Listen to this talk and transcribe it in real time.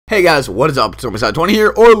Hey guys, what is up? It's Montage here,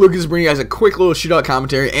 or Lucas bringing you guys a quick little shootout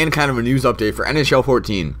commentary and kind of a news update for NHL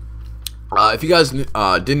 14. If you guys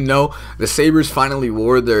didn't know, the Sabres finally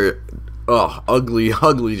wore their ugly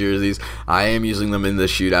jerseys. I am using them in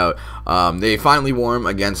this shootout. They finally wore them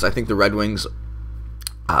against, I think, the Red Wings.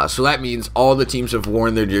 So that means all the teams have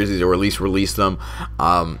worn their jerseys, or at least released them.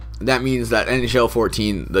 That means that NHL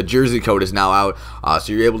 14, the jersey code is now out.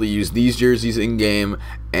 So you're able to use these jerseys in game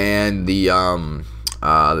and the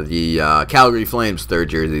Calgary Flames third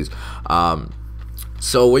jerseys.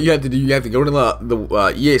 So what you have to do, you have to go to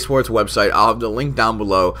the EA Sports website. I'll have the link down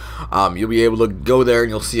below. You'll be able to go there and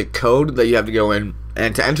you'll see a code that you have to go in.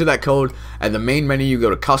 And to enter that code, at the main menu, you go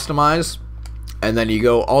to Customize. And then you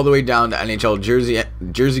go all the way down to NHL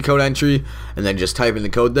jersey code entry. And then just type in the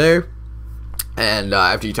code there. And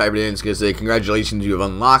after you type it in, it's going to say, congratulations, you have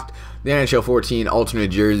unlocked the NHL 14 alternate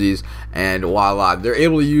jerseys, and voila, they're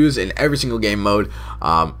able to use in every single game mode,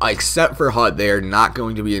 except for HUT. They are not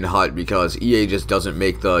going to be in HUT because EA just doesn't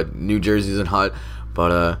make the new jerseys in HUT.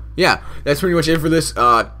 But yeah, that's pretty much it for this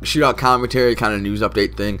shootout commentary kind of news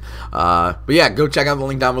update thing. But yeah, go check out the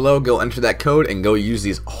link down below, go enter that code, and go use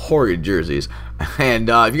these horrid jerseys. And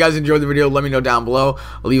if you guys enjoyed the video, let me know down below,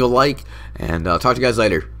 leave a like, and talk to you guys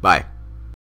later. Bye.